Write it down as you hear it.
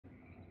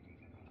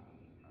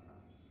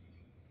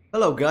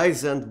Hello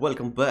guys and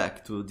welcome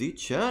back to the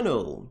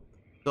channel.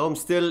 So I'm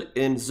still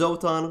in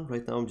Zotan.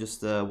 Right now I'm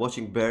just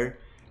watching Bear.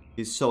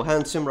 He's so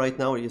handsome right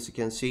now, as you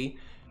can see.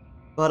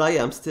 But I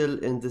am still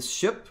in this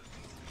ship.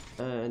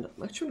 And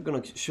I'm actually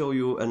gonna show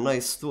you a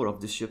nice tour of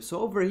this ship.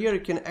 So over here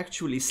you can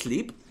actually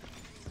sleep.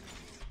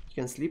 You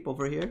can sleep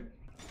over here.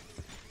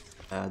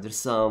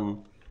 There's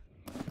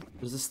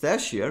a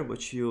stash here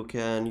which you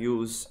can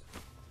use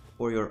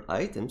for your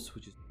items,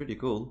 which is pretty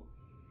cool.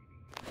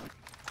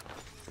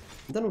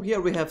 Then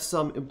here we have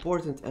some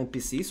important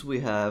NPCs. We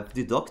have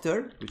the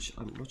Doctor, which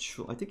I'm not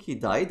sure. I think he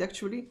died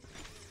actually.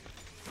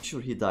 I'm sure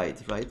he died,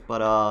 right?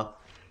 But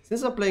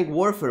since I'm playing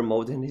Warfare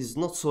mode and he's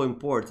not so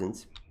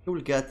important, he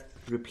will get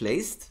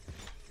replaced.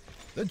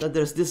 Then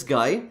there's this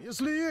guy.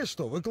 Если есть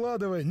что,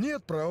 выкладывай,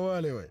 нет,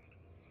 проваливай.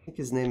 I think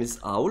his name is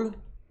Owl.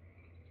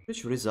 Pretty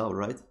sure he's Owl,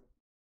 right?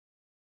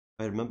 If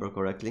I remember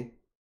correctly.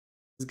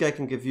 This guy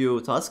can give you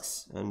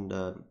tasks, and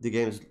the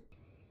game is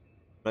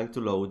trying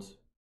to load.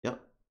 Yeah.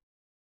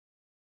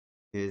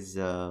 His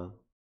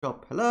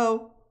shop.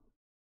 Hello.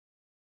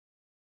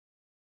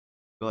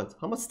 God,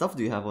 how much stuff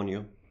do you have on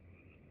you?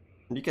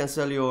 And you can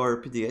sell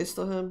your PDAs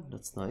to him.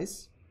 That's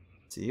nice.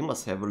 See, he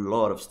must have a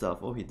lot of stuff.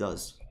 Oh, he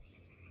does.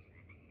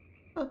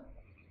 Huh.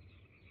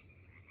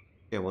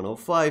 Okay,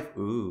 105.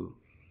 Ooh.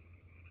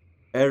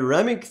 A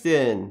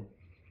Remington.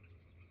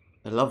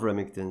 I love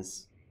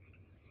Remingtons.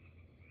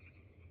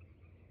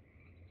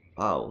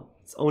 Wow.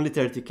 It's only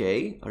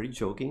 30k. Are you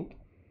joking?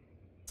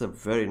 It's a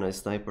very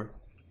nice sniper.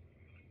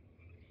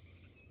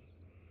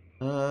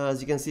 As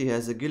you can see, he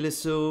has a ghillie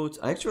suit.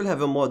 I actually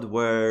have a mod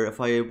where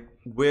if I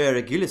wear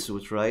a ghillie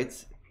suit, right,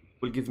 it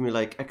will give me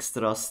like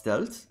extra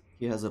stealth.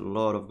 He has a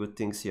lot of good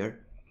things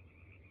here.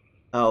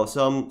 Oh,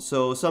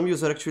 some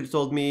user actually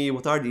told me,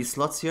 what are these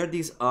slots here?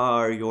 These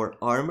are your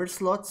armor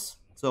slots.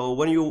 So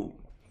when you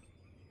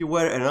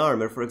wear an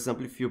armor, for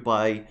example, if you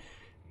buy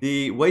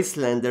the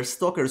Wastelander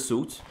Stalker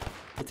suit,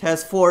 it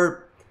has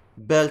 4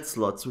 belt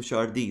slots, which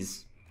are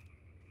these.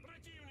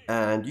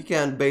 And you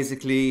can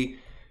basically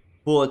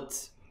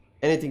put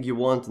anything you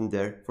want in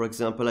there. For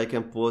example, I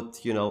can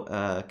put, you know,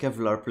 a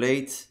Kevlar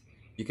plate.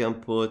 You can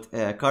put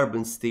a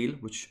carbon steel,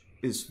 which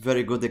is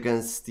very good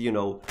against, you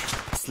know,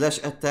 slash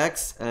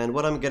attacks. And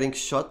when I'm getting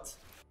shot...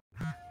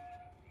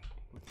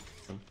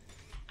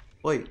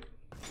 Oi!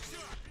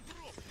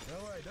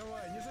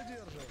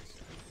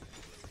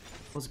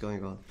 What's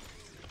going on?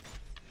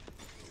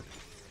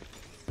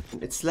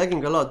 It's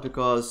lagging a lot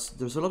because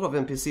there's a lot of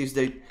NPCs.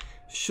 They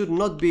should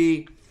not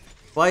be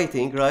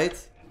fighting, right?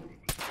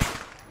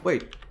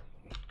 Wait.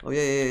 Oh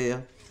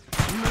yeah.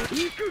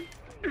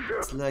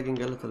 It's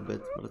lagging a little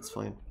bit, but it's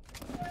fine.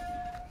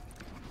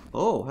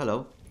 Oh,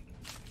 hello.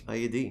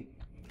 IED.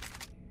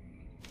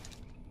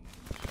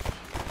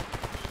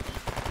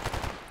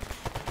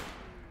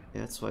 Yeah,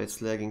 that's why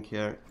it's lagging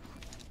here.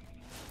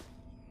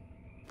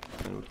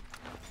 And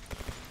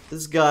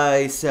this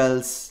guy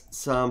sells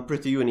some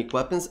pretty unique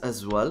weapons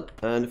as well.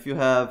 And if you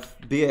have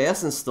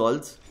BAS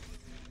installed,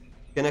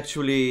 you can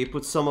actually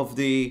put some of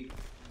the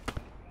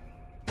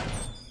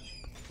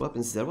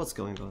weapons there. What's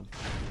going on?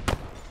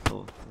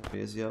 Oh, there he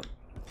is, yeah.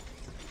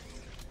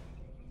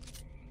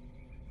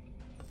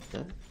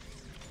 Yeah.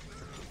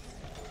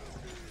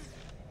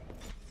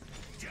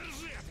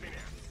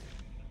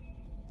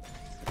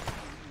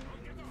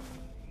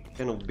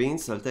 Can of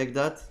beans, I'll take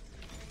that.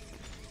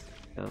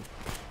 Yeah.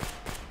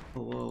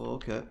 Oh, whoa,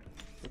 okay.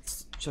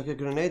 Let's chuck a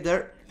grenade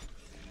there.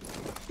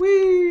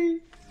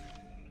 Whee!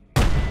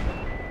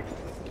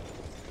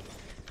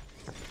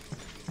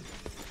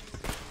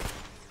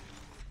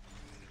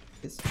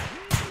 Yes.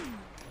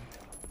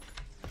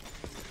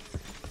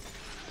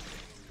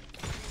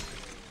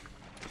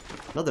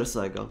 Another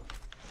Saiga.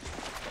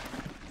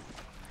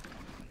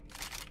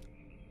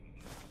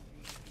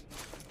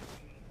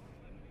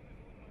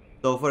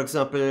 So for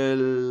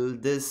example,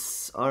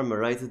 this armor,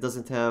 right, it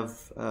doesn't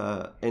have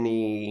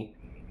any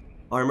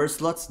armor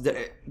slots.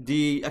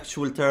 The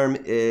actual term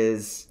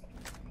is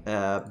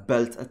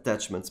belt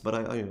attachments, but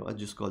I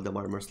just call them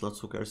armor slots,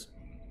 who cares?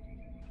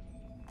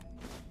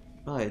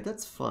 Right,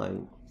 that's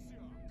fine.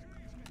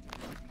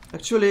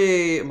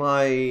 Actually,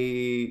 my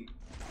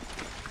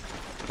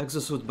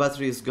exosuit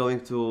battery is going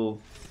to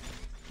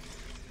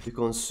be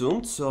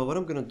consumed, so what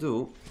I'm gonna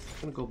do,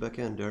 I'm gonna go back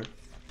in there.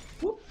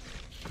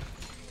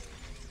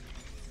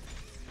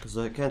 Because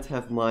I can't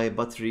have my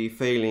battery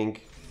failing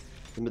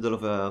in the middle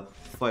of a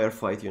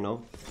firefight, you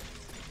know.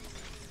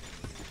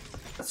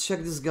 Let's check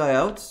this guy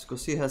out,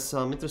 because he has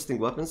some interesting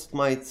weapons. It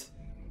might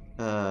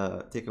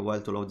take a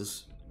while to load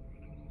this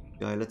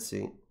guy. Let's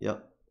see. Yeah.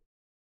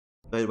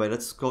 By the way,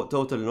 let's go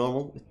totally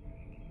normal.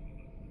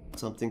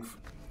 Something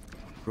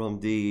from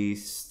the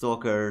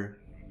Stalker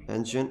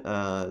engine.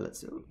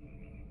 Let's see.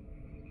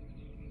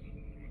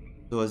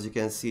 So as you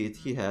can see,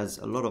 he has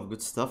a lot of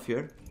good stuff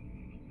here.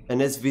 And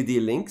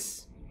SVD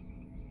links.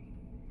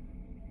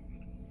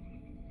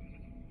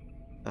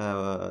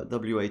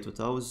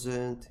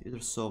 WA2000.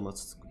 There's so much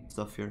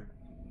stuff here.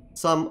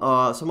 Some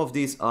of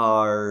these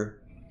are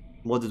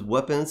modded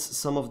weapons.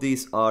 Some of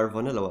these are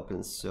vanilla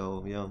weapons.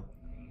 So yeah.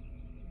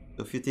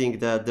 If you think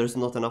that there's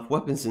not enough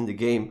weapons in the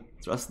game,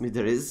 trust me,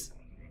 there is.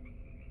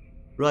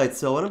 Right,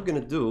 so what I'm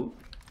gonna do,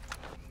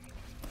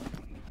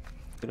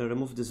 I'm gonna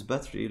remove this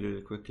battery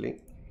really quickly.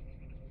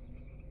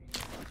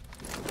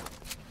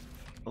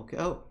 Okay,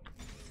 oh.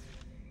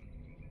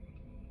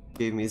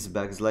 Gave me his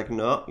bags, like,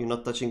 no, you're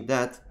not touching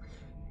that.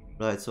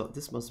 Right, so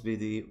this must be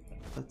the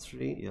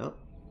battery, yeah.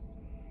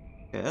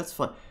 Okay, that's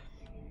fine.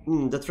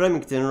 That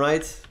Remington,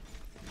 right?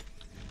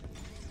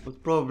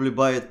 Would probably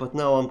buy it, but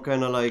now I'm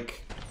kinda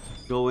like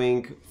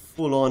going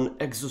full-on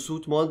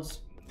exosuit mods.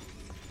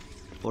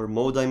 Or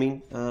mode, I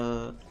mean.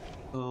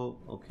 Oh,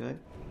 okay.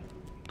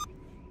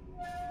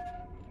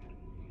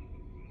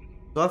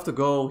 So I have to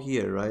go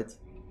here, right?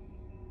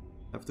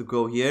 I have to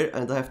go here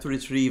and I have to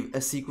retrieve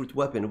a secret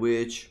weapon,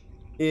 which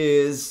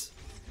is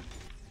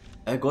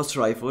a ghost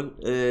rifle.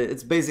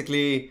 It's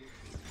basically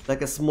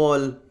like a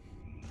small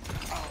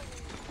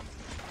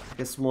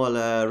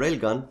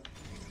railgun.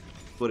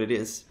 What it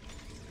is.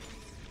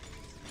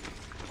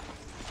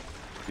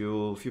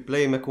 If you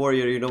play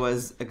MechWarrior, you know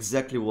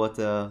exactly what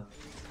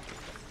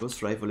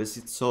ghost rifle is.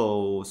 It's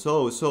so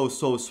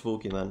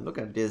spooky, man. Look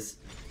at this.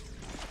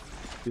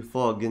 The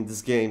fog in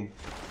this game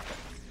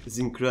is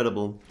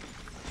incredible.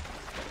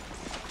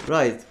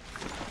 Right.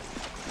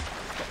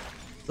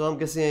 So I'm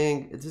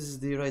guessing this is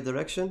the right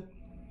direction.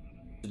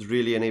 Should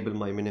really enable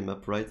my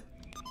minimap, right?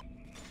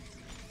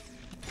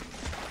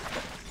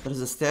 There's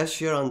a stash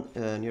here on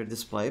near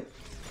this pipe.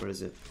 Where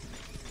is it?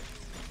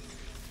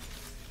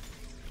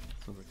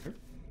 It's over here.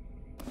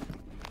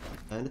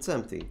 And it's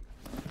empty.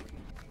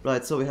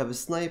 Right, so we have a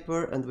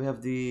sniper and we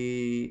have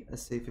the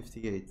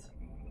SA-58.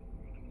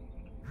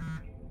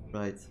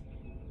 Right.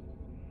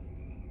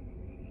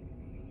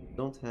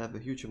 Don't have a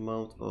huge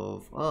amount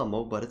of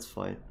ammo, but it's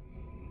fine.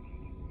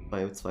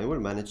 It's fine, we'll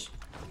manage.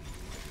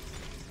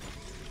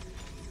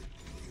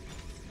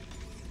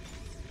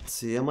 Let's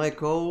see, am I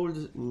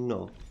cold?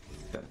 No.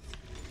 Okay.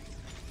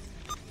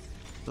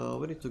 So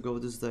we need to go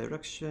this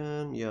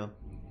direction, yeah.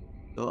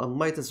 So I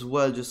might as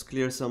well just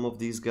clear some of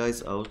these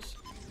guys out.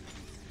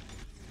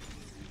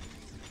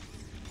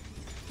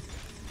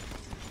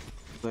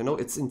 So I know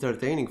it's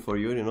entertaining for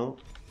you, you know.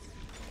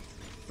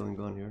 What's going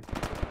on here?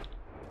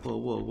 Whoa,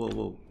 whoa, whoa,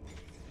 whoa.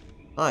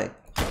 Hi.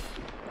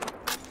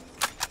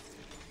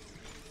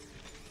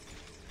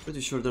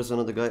 Pretty sure there's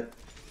another guy.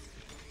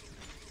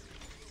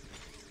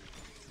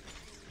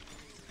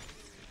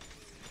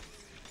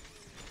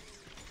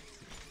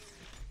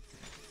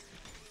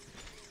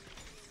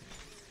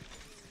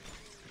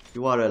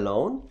 You are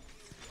alone?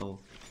 Oh,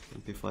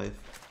 MP5.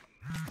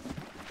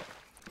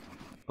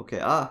 Okay,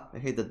 I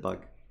hate that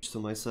bug. To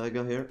my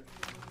saga here.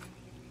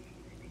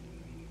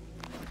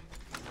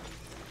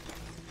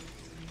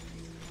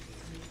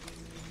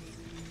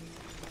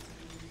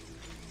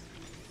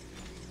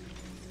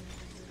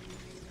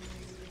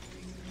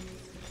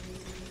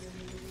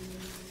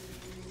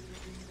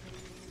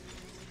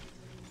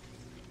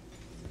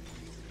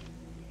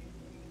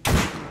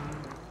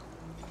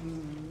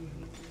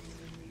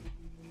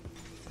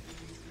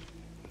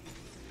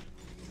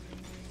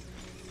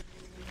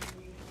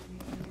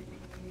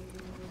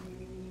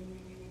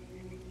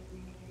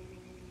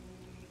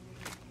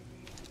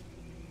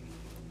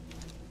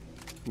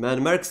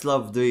 Man, Mercs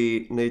love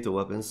the NATO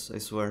weapons, I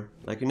swear.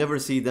 Like, you never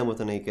see them with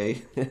an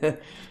AK.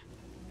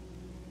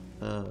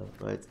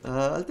 Right.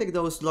 I'll take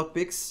those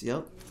lockpicks,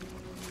 yeah.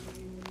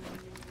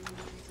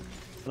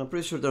 And I'm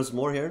pretty sure there's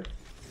more here.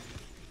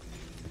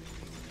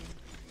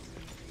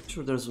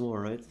 Sure there's more,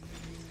 right?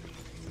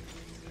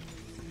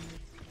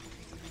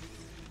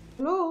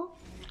 Hello?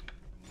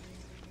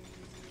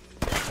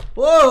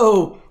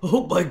 Whoa!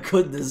 Oh my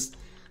goodness!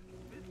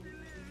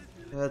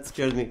 That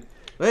scared me.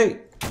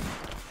 Hey!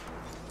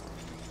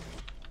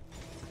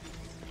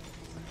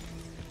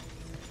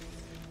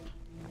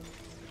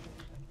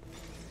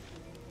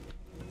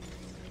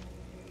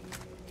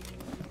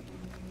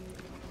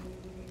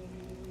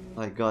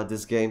 My god,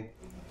 this game.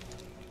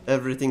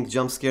 Everything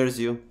jump scares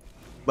you.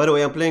 By the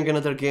way, I'm playing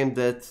another game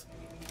that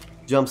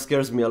jump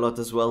scares me a lot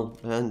as well.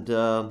 And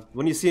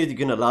when you see it, you're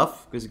gonna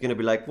laugh. Because you're gonna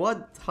be like,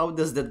 what? How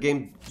does that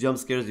game jump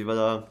scares you?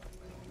 But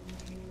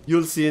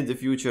you'll see in the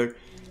future.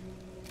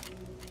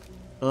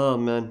 Oh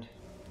man.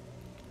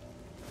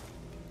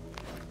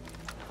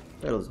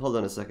 Hold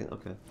on a second.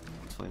 Okay.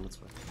 It's fine, it's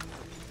fine.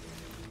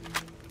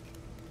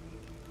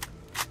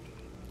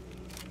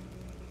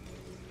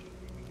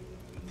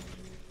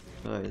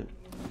 Alright.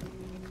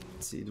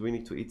 Let's see, do we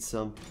need to eat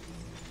some?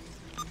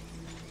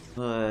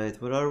 Alright,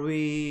 where are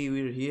we?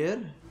 We're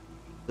here?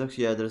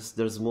 Actually, yeah,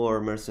 there's more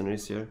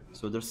mercenaries here.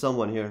 So there's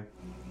someone here.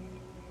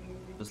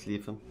 Just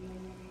leave him.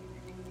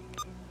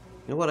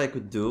 You know what I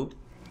could do?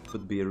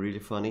 Could be really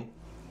funny.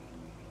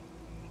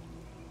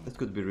 That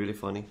could be really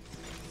funny.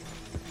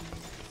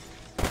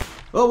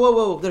 Oh, whoa,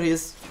 whoa, there he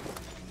is.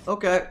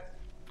 Okay.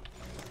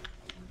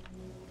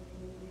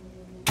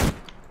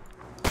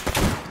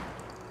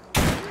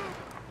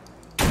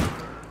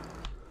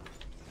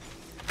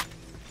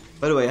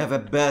 By the way, I have a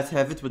bad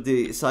habit with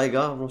the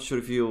Saiga. I'm not sure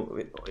if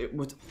you...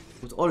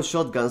 With all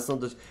shotguns, not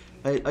that...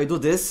 I do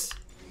this.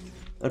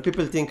 And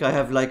people think I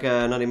have like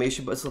an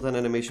animation, but it's not an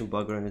animation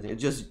bug or anything.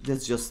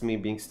 That's just me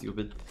being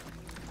stupid.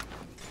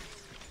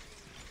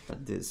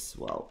 At this,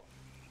 wow.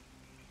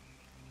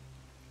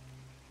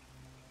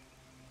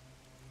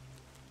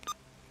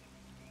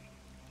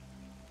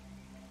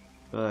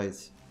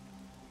 Right.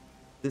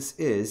 This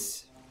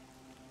is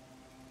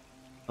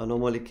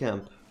Anomaly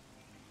Camp.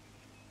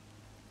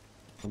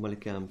 Anomaly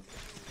Camp.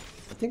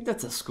 I think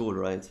that's a school,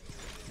 right?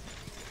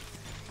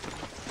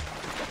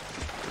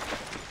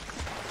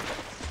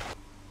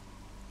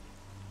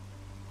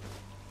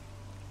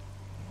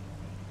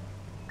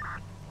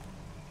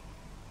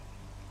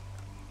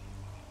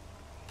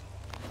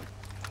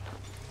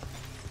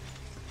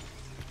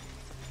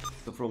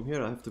 So from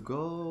here I have to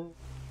go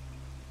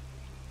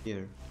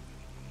here.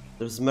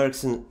 There's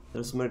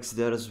mercs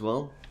there as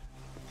well.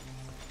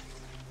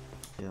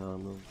 Yeah,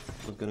 no,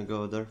 not gonna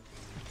go there.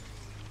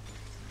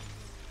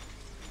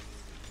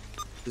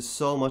 There's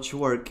so much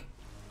work.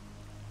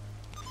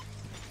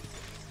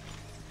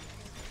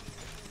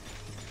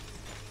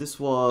 This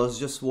was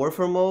just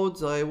Warfare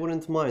mode, I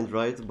wouldn't mind,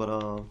 right?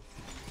 But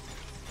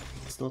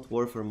it's not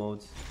Warfare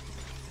mode.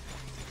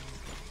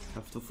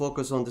 Have to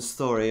focus on the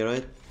story,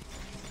 right?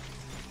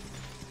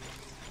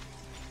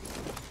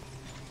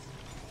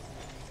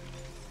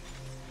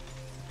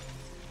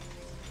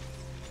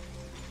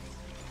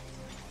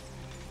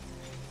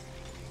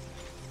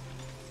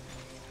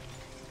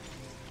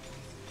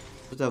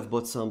 Should have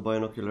bought some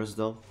binoculars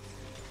though.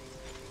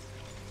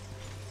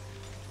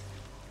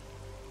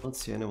 Don't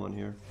see anyone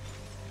here.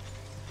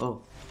 Oh,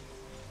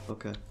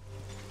 okay.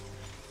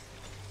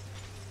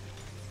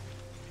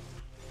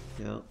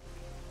 Yeah.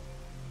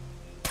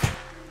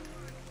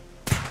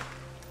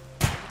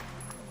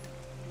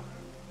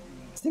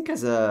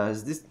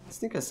 This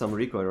thing has some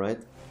recoil, right?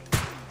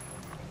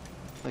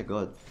 My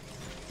god.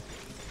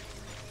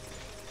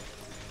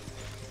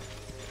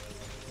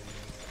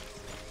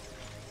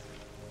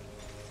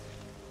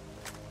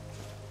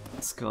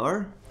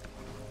 Scar.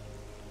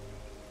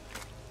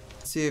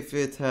 See if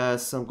it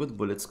has some good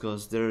bullets,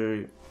 cause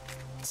they're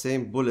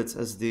same bullets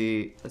as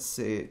the, let's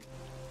say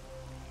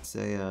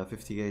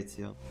 58.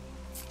 Yeah.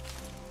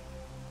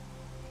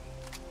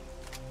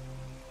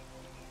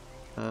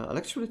 I'll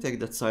actually take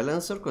that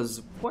silencer cause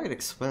it's quite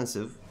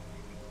expensive.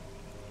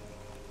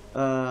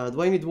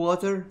 Do I need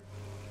water?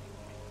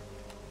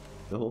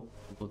 No,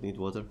 I don't need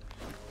water.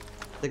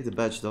 Take the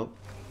badge though.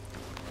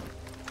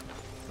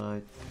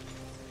 Right.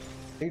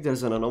 I think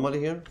there's an anomaly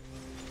here.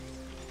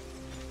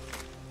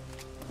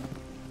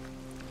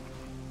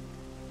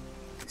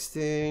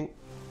 16.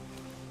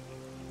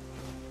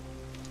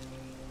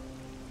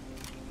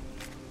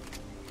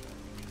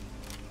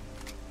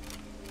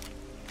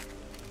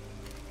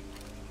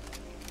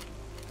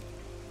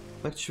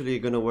 I'm actually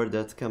gonna wear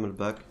that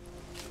camelback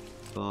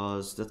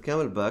because that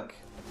camelback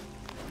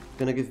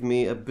gonna give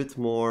me a bit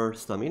more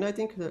stamina, I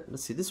think.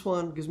 Let's see, this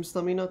one gives me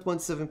stamina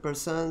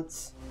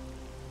 27%.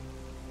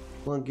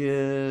 One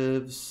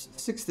gives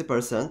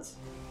 60%.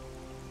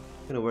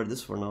 I'm gonna wear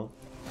this for now.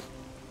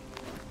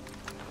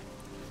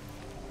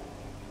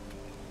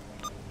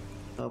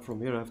 Now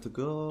from here I have to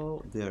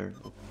go there.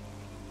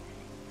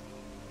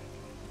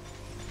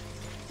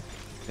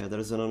 Yeah,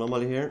 there's an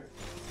anomaly here.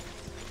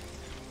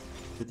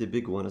 Pretty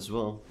big one as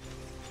well.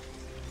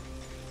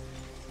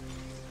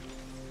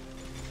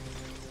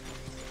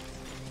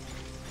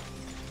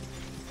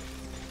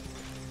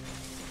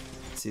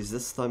 Let's see, is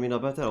this stamina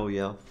better? Oh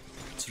yeah.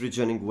 It's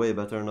regening way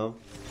better now.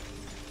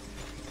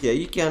 Yeah,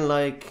 you can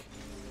like...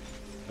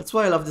 That's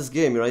why I love this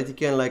game, right? You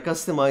can like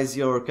customize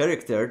your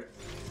character.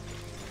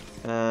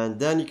 And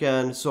then you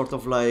can sort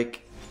of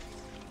like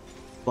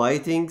buy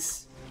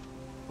things.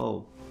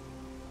 Oh.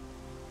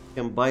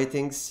 You can buy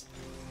things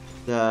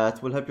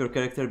that will help your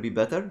character be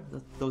better.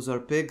 Those are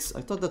pigs.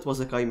 I thought that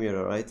was a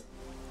chimera, right?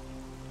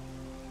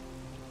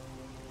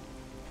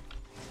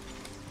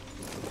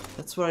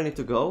 That's where I need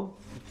to go.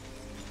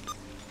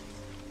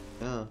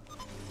 Yeah.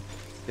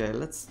 Okay,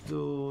 let's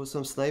do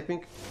some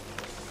sniping.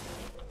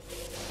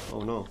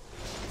 Oh no.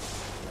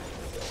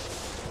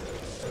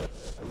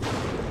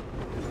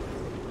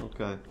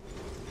 Okay.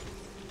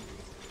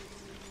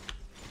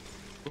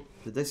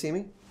 Did they see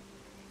me?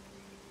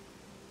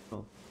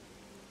 Oh.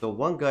 So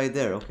one guy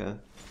there, okay.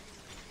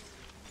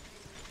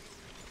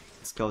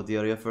 Scout the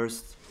area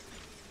first.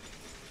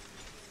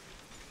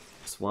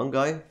 It's one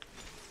guy. I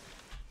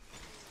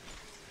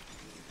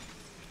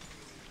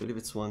believe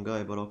it's one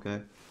guy, but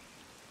okay.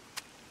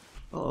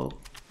 Uh-oh.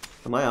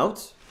 Am I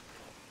out?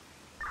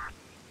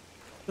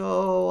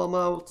 No, I'm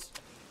out.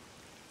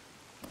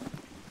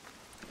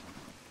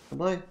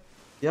 Am I?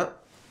 Yeah.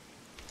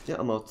 Yeah,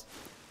 I'm out.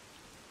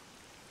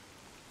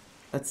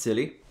 That's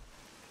silly.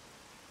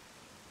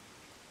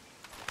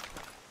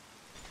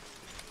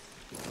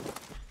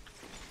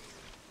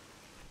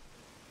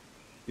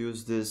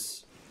 Use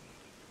this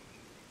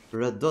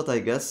red dot, I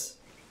guess.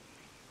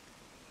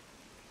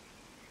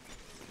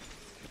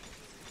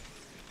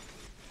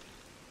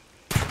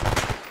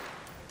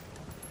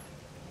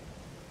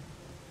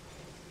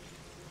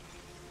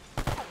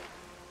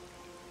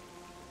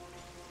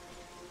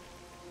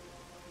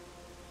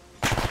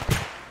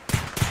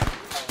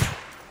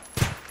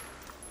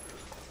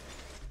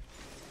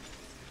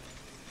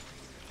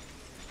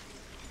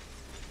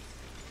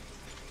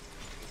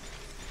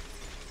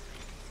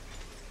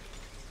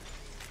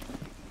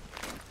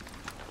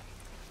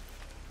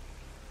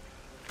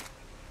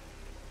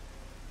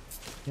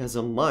 He has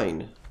a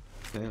mine.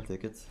 Okay, I'll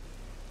take it.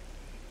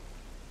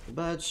 A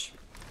badge.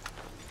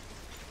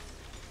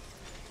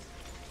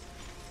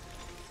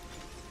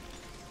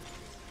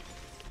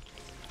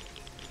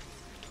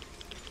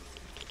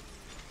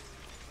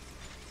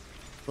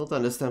 Don't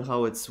understand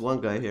how it's one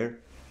guy here.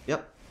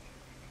 Yep.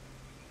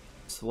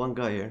 It's one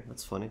guy here.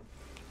 That's funny.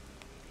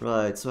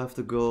 Right, so I have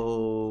to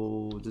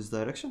go this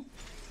direction.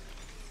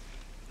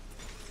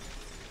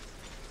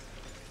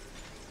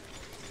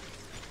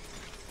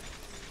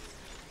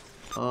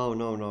 Oh,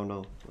 no, no,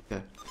 no.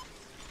 Okay.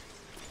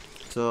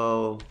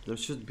 So, there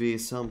should be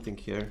something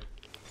here.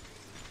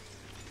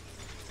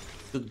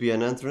 Should be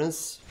an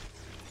entrance.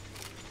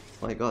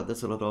 My god,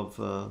 that's a lot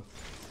of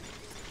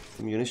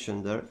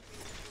ammunition there.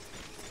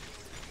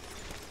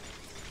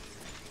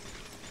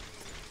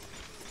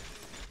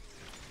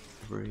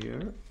 Over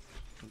here.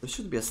 There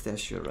should be a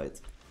stash here, right?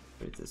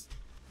 There it is.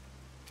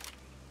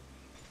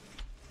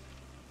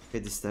 Okay,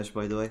 this stash,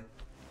 by the way.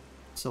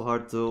 So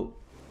hard to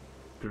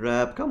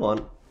grab. Come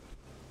on.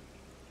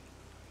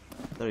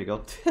 There you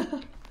go.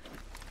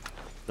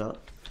 No,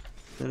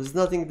 there's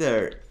nothing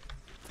there.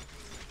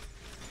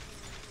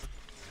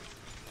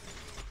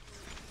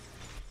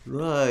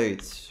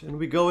 Right, and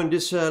we go in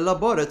this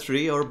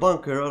laboratory or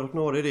bunker, I don't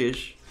know what it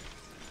is.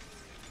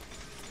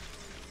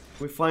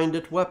 We find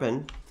that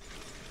weapon.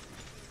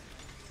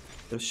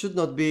 There should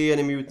not be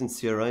any mutants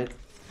here, right?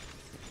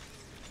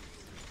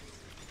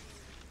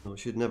 No, we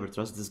should never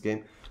trust this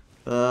game.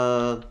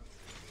 Let's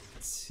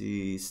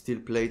see, steel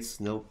plates,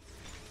 no.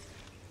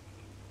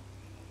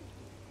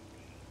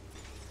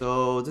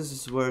 So this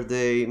is where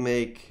they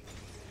make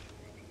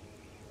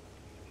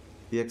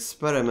the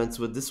experiments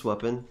with this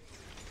weapon.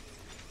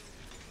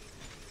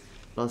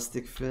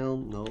 Plastic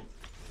film, no.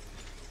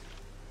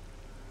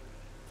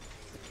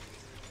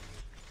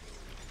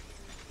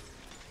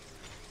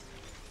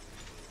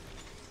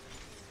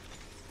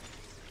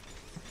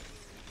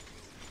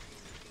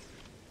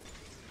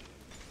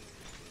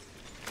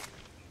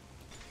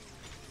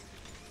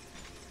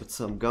 Put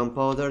some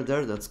gunpowder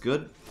there, that's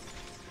good.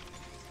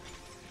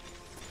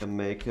 Can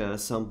make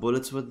some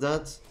bullets with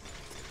that.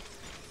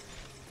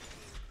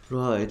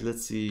 Right,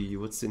 let's see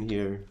what's in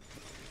here.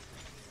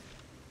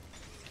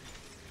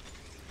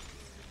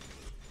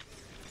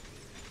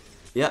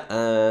 Yeah,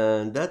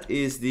 and that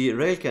is the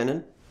rail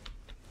cannon.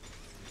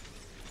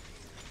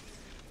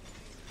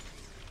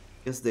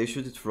 Guess they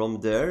shoot it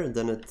from there and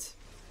then it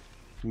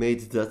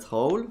made that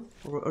hole.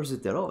 Or is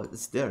it there? Oh,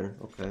 it's there.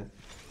 Okay.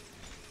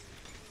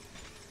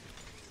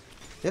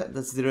 Yeah,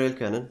 that's the rail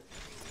cannon.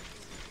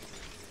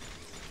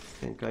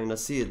 Can kinda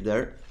see it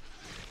there.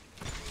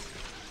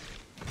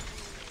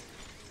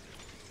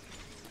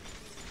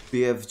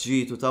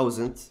 BFG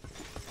 2000.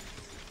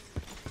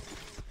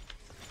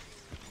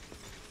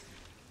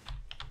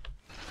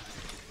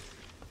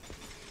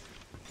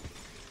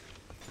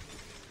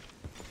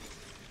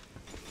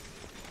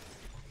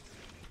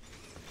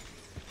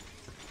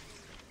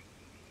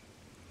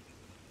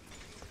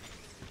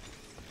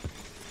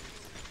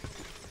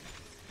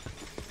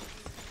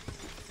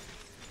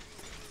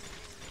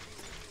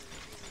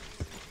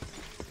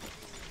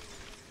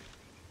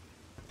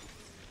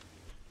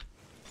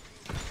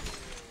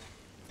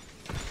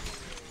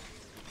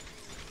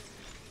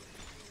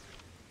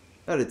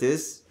 There it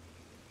is.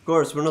 Of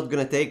course, we're not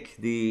gonna take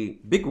the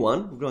big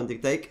one. We're going to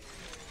take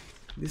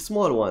the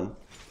small one.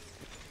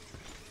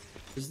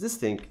 There's this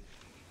thing.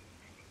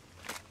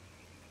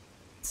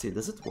 Let's see,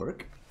 does it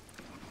work?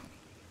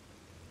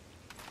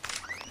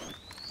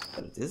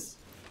 There it is.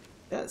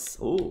 Yes.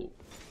 Oh,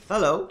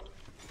 hello.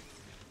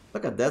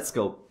 Look at that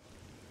scope.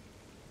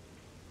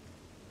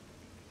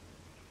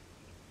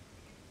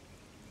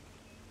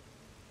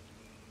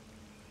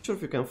 Not sure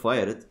if you can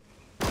fire it.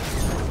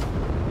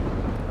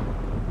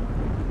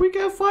 We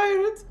can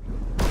fire it!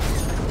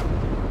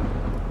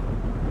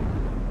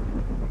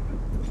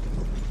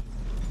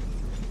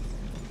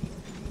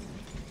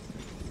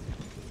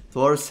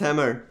 Thor's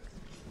hammer.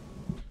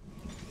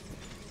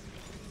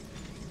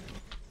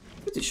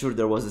 Pretty sure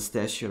there was a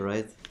stash here,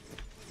 right?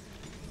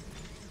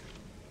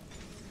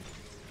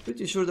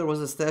 Pretty sure there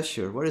was a stash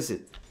here. Where is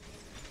it?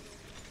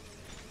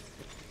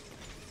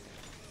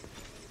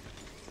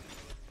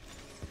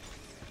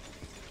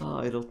 Ah,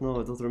 I don't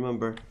know. I don't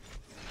remember.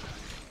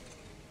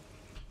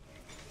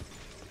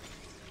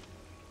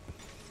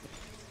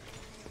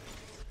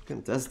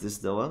 Can test this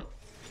though, huh?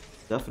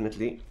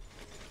 Definitely.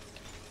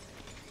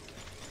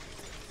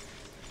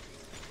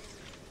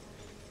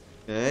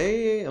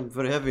 Okay, I'm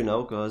very heavy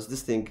now because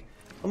this thing,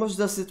 how much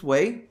does it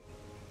weigh?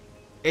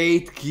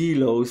 8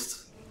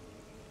 kilos.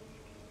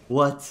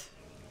 What?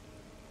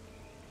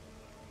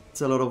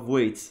 It's a lot of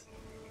weight.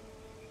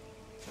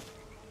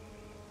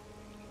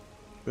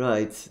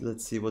 Right,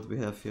 let's see what we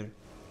have here.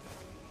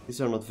 These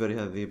are not very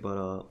heavy,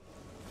 but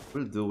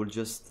we'll do. We'll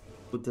just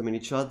put them in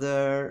each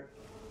other.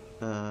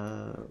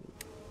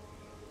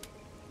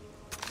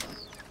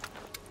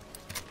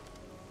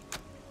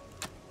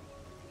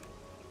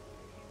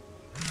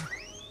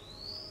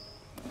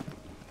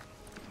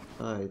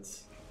 Right.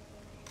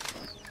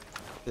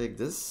 Take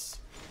this.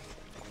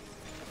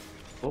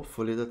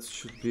 Hopefully that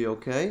should be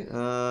okay.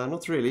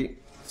 Not really.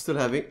 Still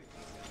heavy.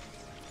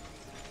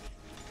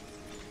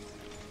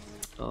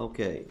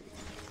 Okay.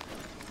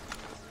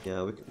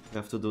 Yeah, we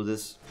have to do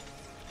this.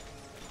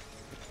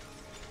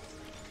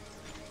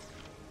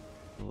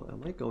 Oh,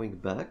 am I going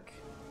back?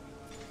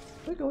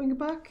 Am I going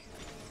back?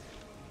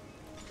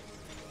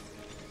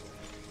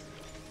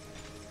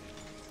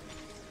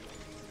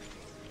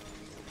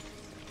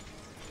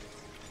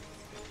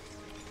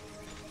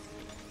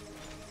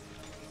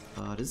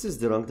 This is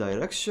the wrong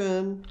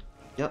direction.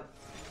 Yep.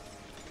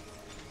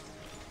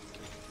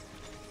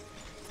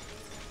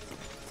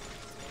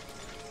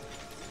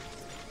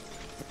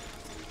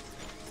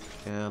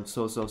 Yeah, I'm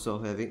so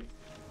heavy.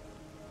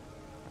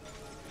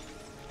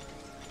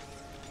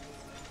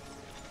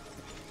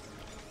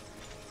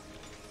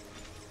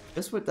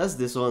 Guess what does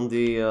this on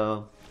the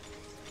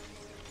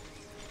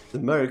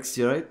mercs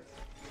here, right?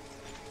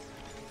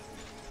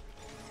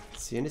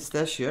 See any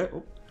stash here?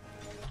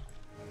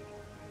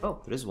 Oh,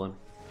 there is one.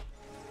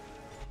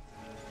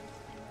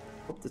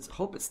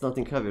 Hope it's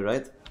nothing heavy,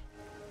 right?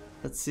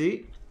 Let's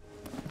see.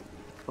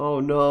 Oh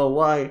no,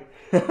 why?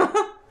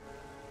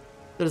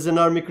 There's an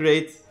army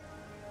crate.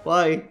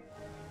 Why?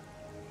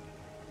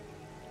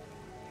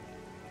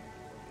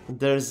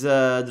 There's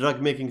a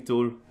drug making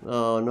tool.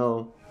 Oh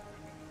no.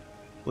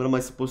 What am I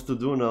supposed to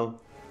do now?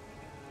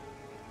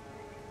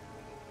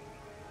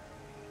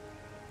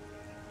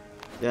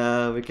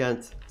 Yeah, we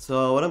can't.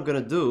 So what I'm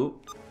gonna do,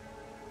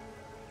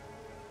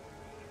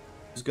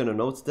 just gonna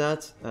note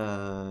that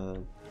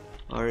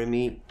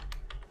army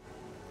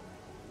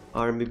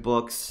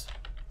box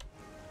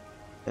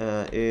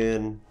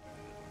in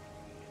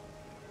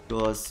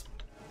goes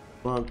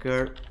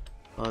bunker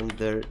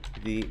under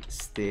the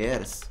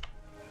stairs.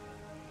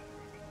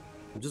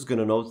 I'm just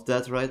gonna note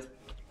that, right?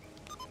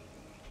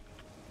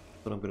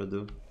 What I'm gonna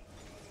do.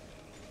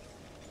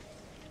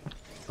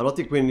 I don't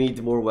think we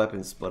need more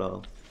weapons,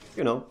 but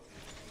you know,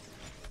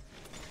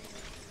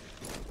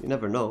 you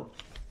never know.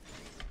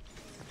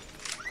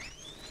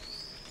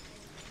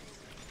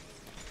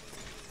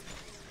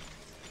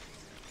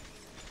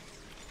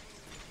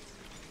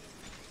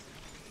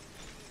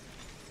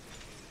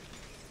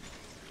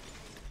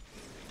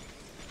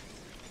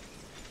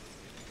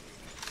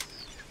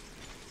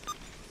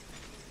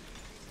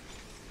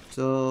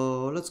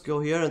 So let's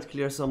go here and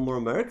clear some more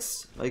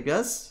mercs, I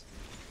guess.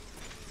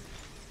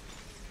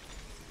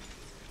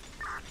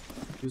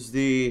 Use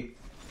the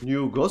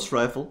new ghost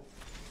rifle.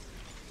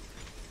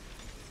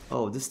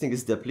 Oh, this thing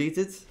is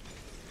depleted. This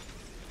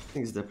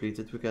thing is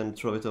depleted, we can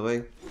throw it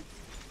away.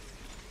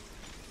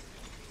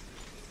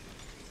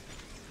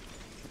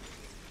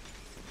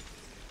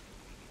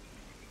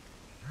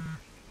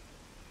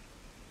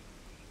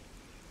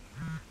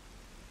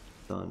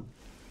 Done.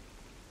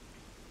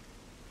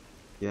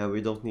 Yeah,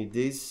 we don't need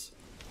these.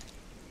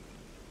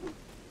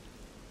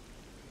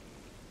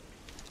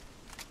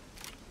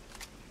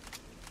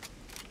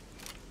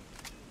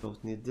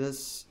 Don't need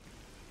this.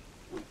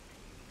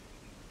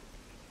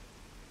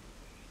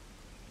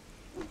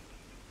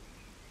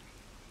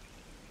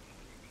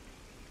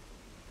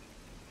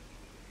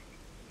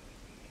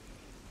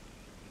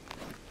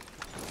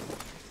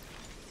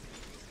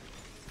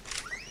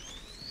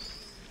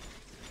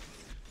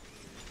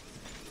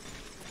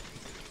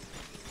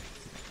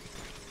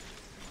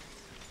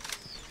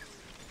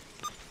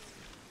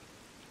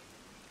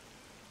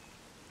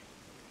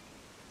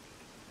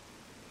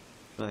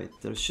 Right,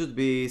 there should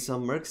be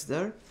some mercs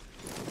there.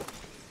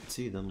 Can't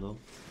see them though.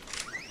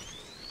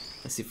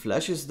 I see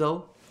flashes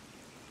though.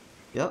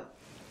 Yeah.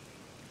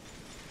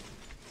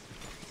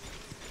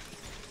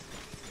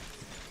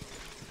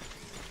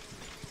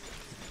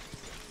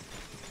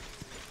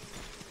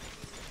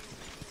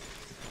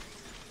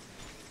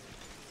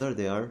 There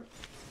they are.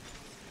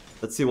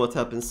 Let's see what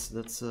happens.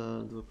 Let's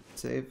do a quick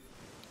save.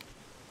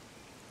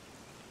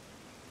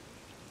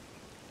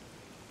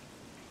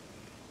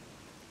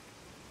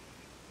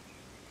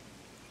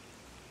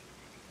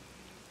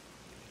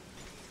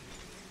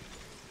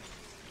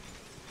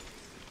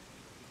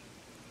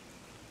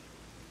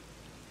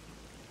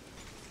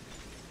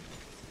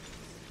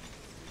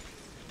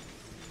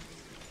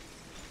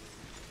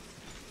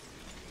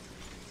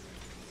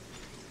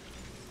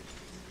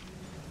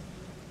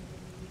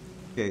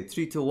 Okay,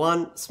 3, 2,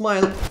 1,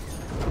 smile.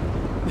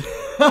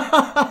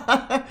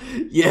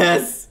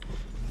 Yes.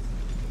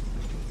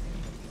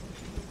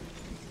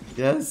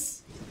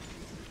 Yes.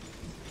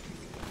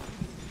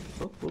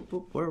 Oh, oh,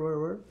 oh,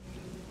 where?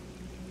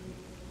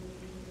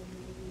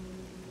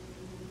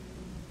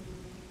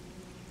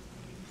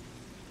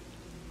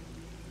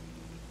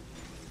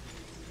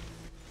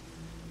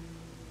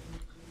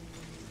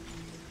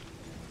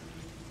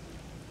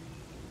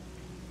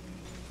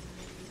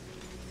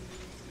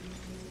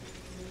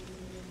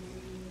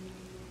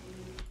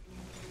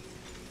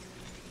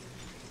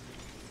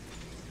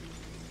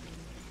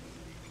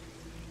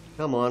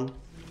 Come on.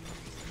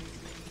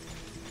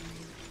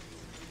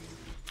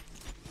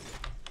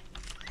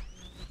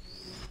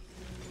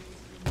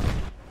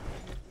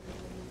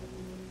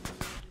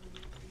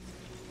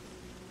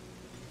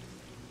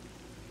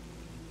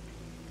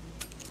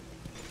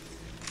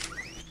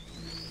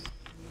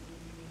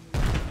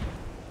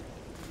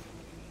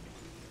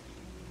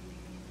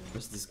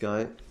 Where's this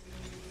guy?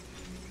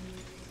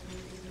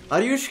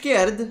 Are you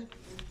scared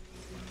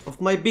of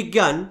my big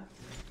gun?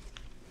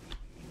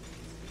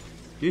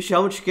 You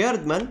sound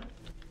scared, man.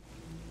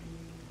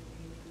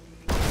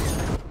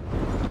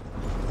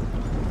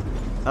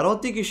 I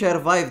don't think you should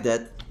survive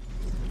that.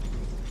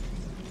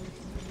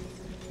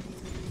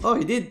 Oh,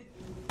 he did.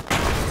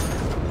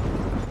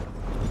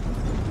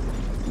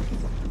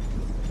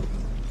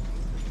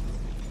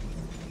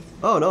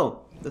 Oh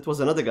no, that was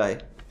another guy.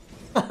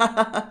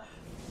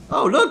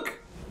 Oh look!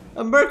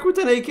 A merc with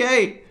an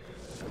AK!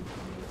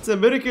 It's a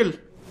miracle!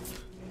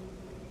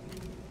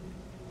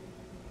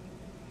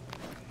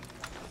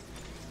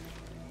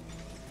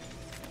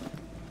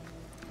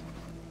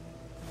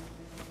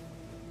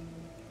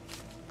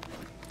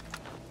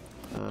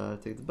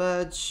 Take the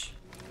badge.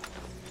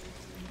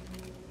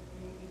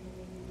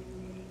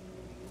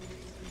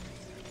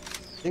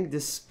 I think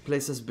this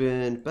place has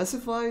been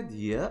pacified,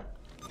 yeah.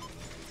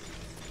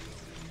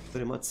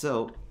 Very much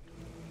so.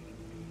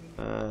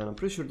 I'm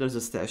pretty sure there's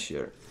a stash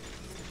here.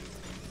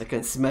 I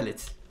can smell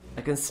it.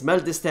 I can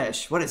smell the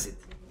stash. What is it?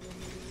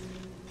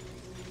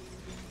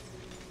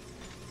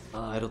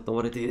 I don't know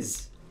what it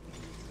is.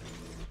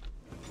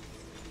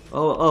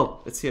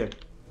 Oh, it's here.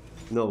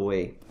 No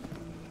way.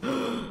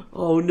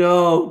 Oh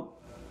no!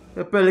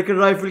 A Pelican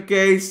rifle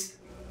case!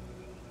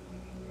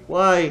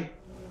 Why?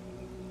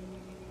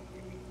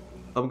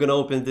 I'm gonna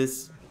open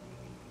this.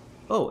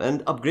 Oh,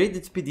 and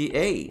upgraded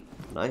PDA.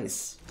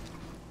 Nice.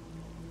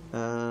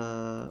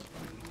 Have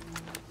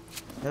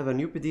a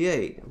new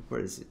PDA.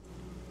 Where is it?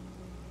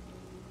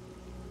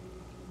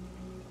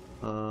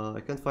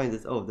 I can't find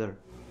it. Oh, there.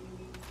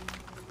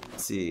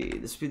 Let's see.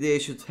 This PDA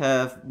should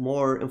have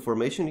more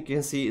information. You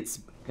can see it's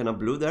kind of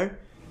blue there.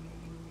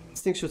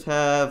 This thing should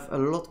have a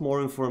lot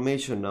more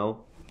information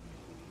now.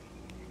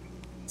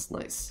 It's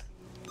nice.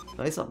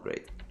 Nice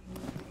upgrade.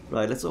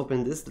 Right, let's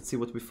open this. Let's see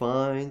what we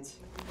find.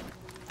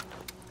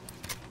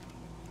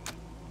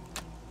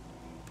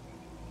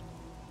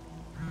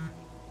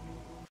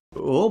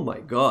 Oh my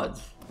god.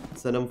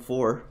 It's an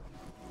M4.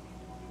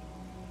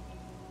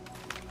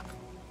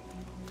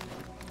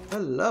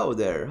 Hello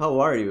there. How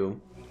are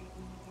you?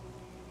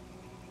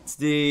 It's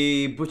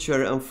the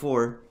Butcher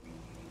M4.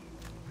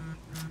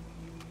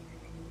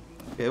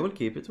 Okay, we'll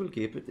keep it. We'll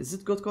keep it. Is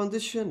it good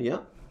condition? Yeah.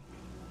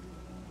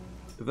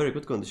 Very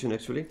good condition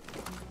actually.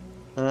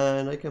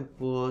 And I can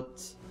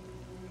put...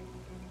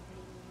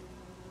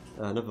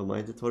 never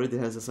mind, it already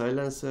has a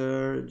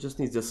silencer, just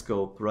needs a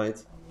scope,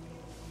 right?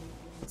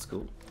 That's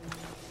cool.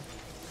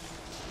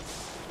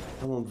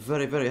 Come on,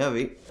 very, very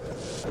heavy.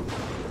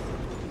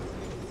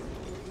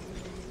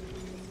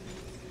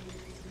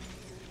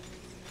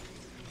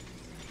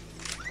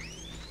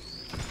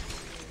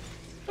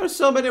 There's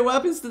so many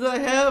weapons that I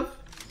have!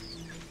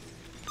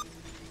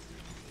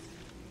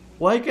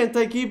 Why can't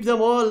I keep them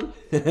all?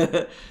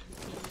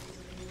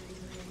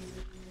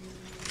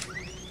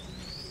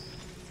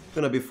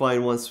 Gonna be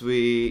fine once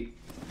we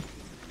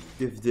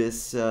give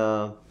this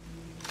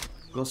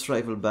ghost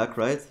rifle back,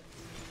 right?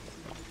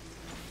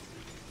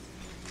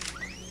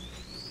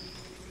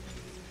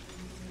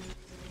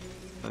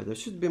 There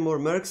should be more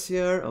mercs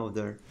here. Oh,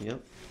 there.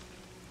 Yep.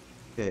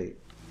 Okay.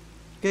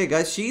 Okay,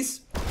 guys,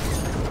 cheese.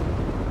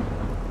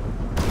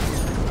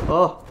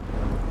 Oh,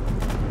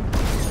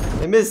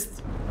 I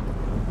missed.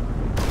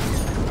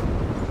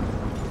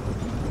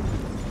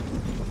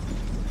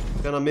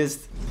 Kinda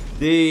missed.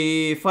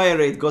 The fire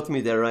rate got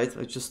me there, right?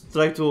 I just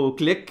tried to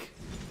click.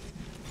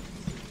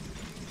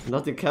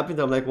 Nothing happened.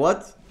 I'm like,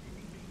 what?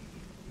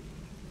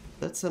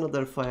 That's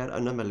another fire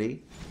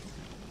anomaly.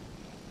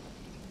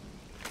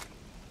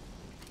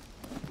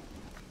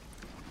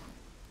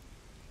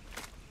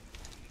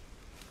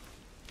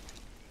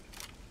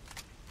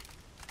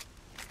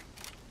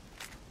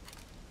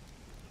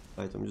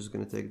 Right, I'm just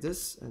gonna take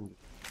this and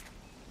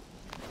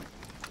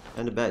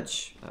a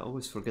badge. I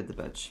always forget the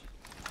badge.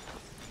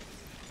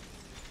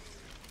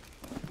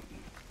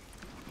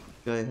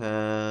 Guy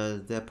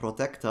has the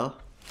protector.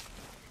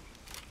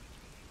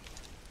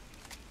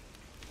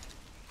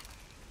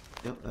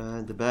 Yep,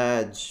 and the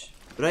badge.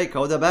 Break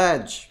out the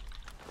badge.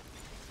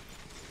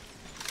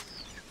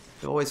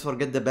 You always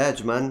forget the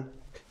badge, man.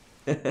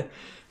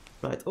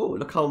 Right. Oh,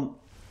 look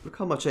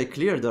how much I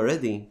cleared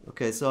already.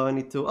 Okay, so I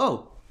need to.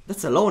 Oh,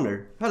 that's a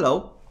loner.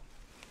 Hello.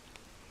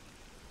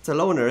 It's a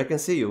loner. I can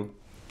see you.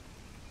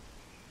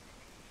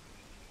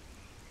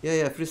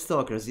 Yeah, free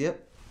stalkers.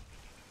 Yep.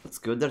 That's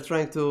good. They're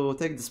trying to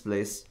take this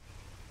place.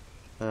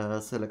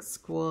 Select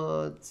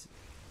squad.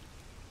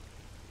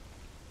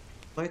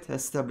 Might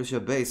establish a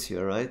base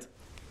here, right?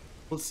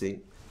 We'll see.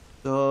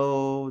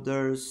 So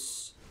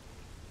there's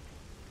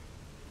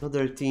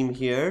another team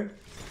here.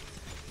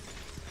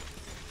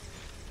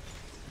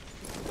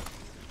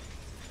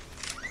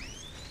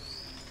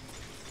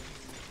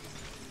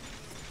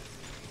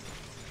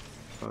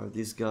 Are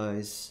these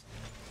guys?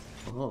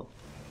 Oh,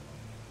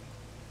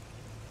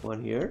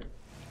 one here.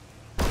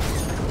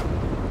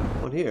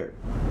 One here.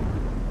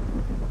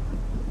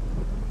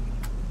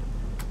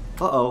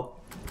 Uh-oh.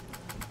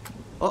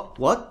 Oh,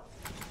 what?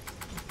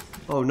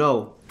 Oh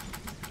no.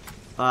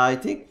 I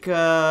think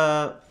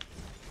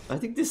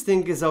this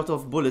thing is out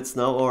of bullets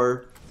now,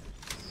 or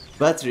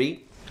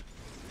battery.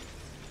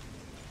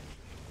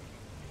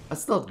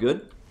 That's not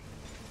good.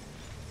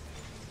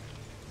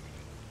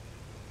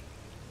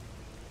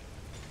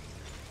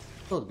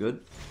 Not good.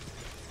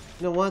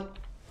 You know what?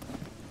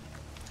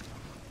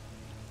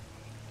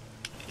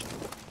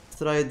 Let's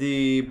try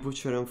the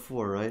Butcher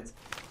M4, right?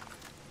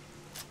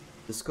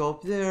 The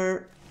scope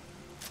there.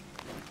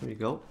 There you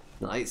go.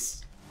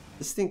 Nice.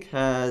 This thing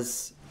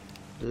has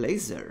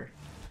laser.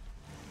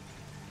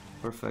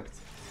 Perfect.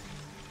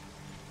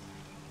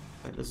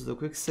 Alright, let's do a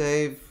quick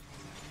save.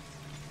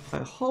 I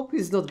hope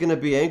he's not gonna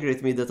be angry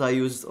at me that I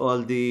used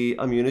all the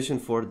ammunition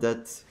for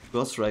that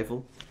ghost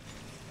rifle.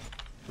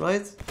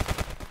 Right?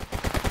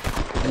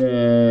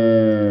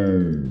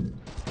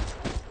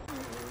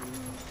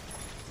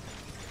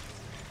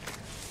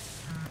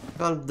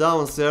 Calm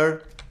down,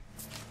 sir.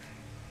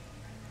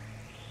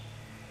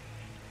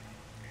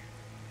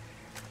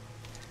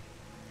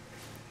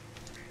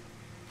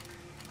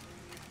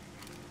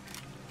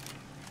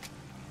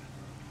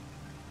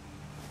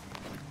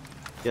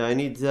 Yeah, I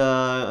need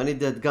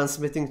that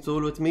gunsmithing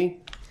tool with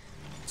me,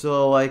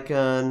 so I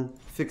can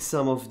fix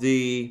some of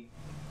the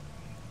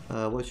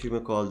what you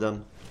may call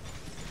them,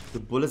 the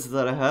bullets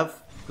that I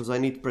have, because I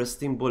need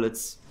pristine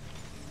bullets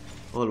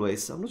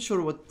always. I'm not sure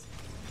what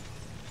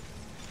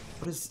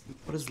is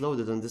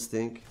loaded on this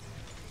thing.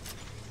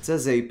 It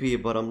says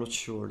AP, but I'm not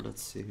sure.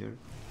 Let's see here.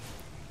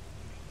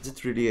 Is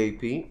it really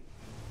AP?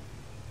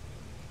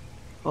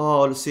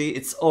 Oh, see,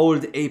 it's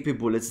old AP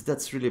bullets.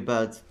 That's really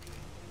bad.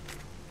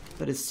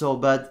 That is so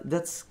bad.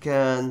 That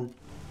can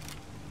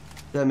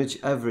damage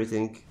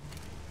everything.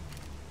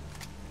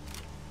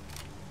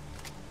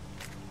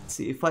 Let's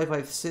see,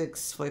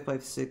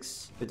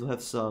 556. I do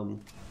have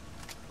some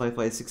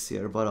 556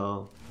 here, but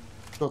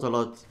not a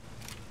lot.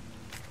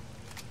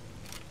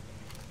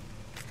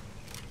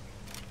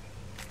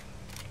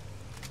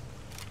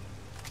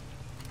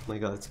 Oh my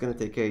god, it's gonna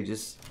take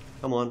ages.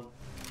 Come on.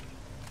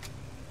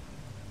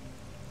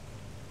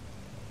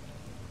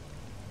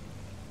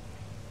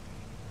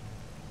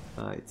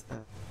 Right,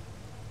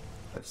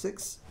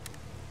 5.6.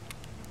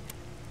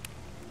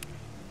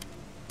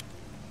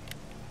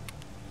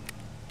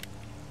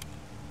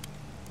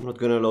 I'm not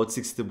gonna load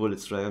 60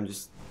 bullets, right? I'm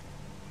just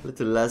a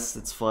little less,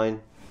 it's fine.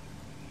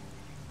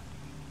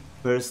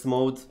 Burst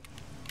mode.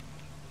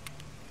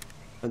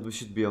 And we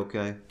should be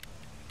okay.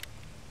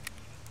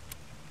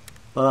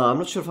 I'm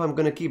not sure if I'm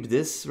gonna keep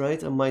this,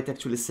 right? I might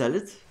actually sell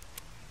it.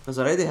 Because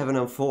I already have an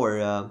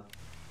M4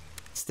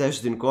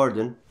 stashed in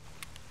cordon.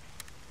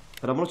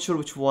 But I'm not sure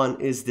which one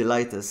is the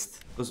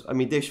lightest, because I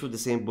mean they shoot the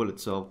same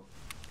bullet, so.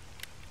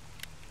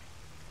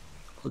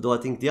 Although I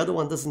think the other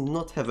one does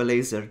not have a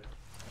laser.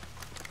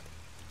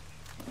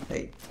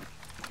 Hey.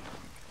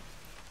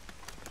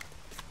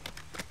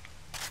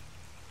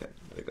 Okay,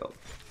 there we go.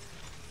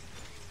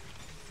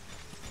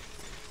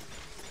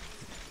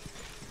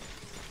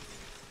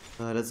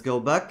 Let's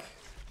go back.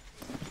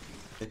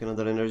 Take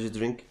another energy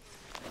drink.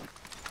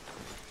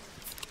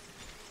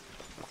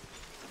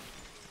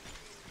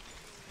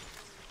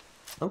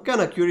 I'm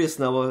kind of curious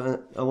now.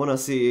 I want to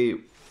see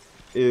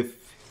if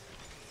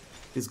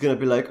it's gonna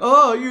be like,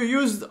 oh, you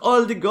used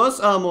all the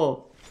ghost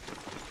ammo.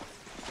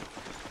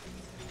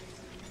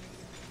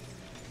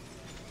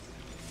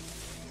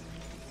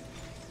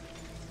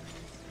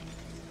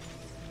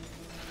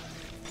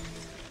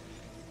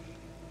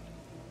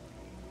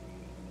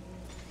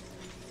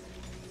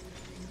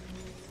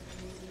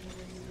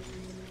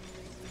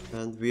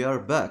 And we are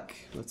back.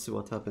 Let's see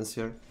what happens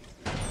here.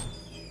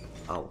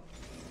 Ow.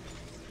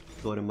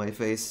 Door in my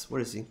face.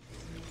 Where is he?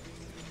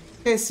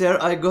 Okay, sir,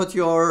 I got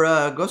your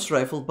ghost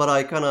rifle, but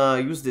I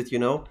kinda used it, you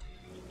know.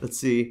 Let's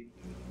see.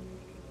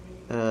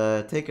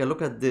 Take a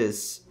look at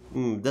this.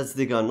 That's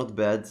the gun, not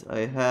bad.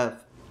 I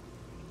have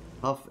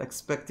half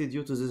expected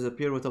you to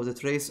disappear without a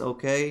trace.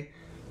 Okay.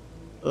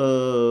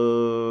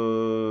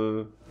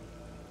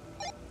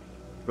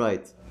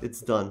 Right,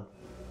 it's done.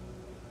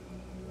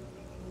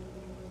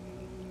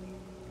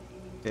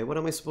 Okay, what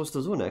am I supposed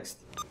to do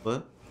next?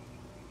 What?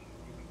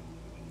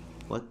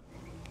 What?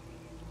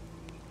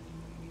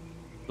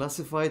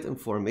 Classified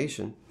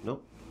information?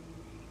 No.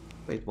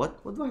 Wait,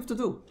 what? What do I have to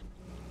do?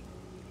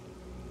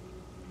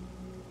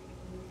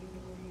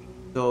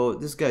 So,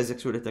 this guy is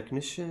actually a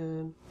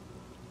technician.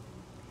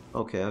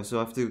 Okay, so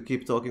I have to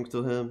keep talking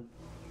to him.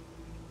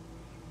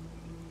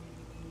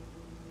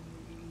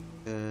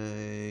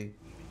 Okay.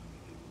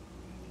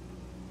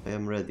 I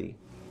am ready.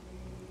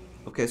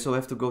 Okay, so I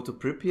have to go to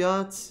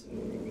Pripyat.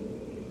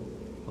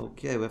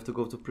 Okay, we have to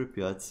go to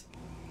Pripyat.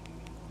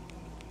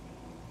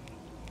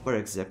 Where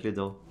exactly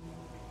though?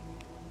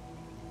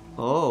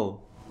 Oh,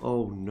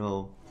 oh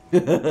no.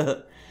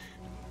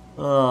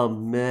 Oh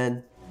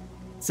man.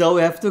 So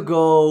we have to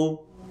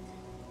go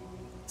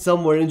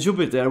somewhere in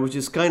Jupiter, which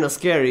is kind of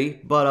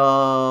scary,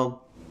 but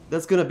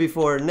that's gonna be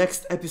for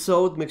next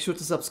episode. Make sure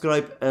to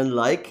subscribe and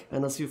like,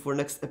 and I'll see you for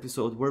next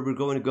episode, where we're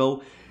going to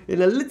go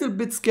in a little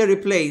bit scary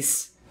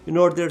place in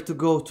order to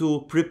go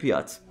to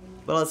Pripyat.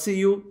 Well, I'll see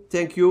you.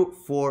 Thank you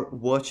for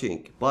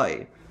watching.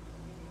 Bye.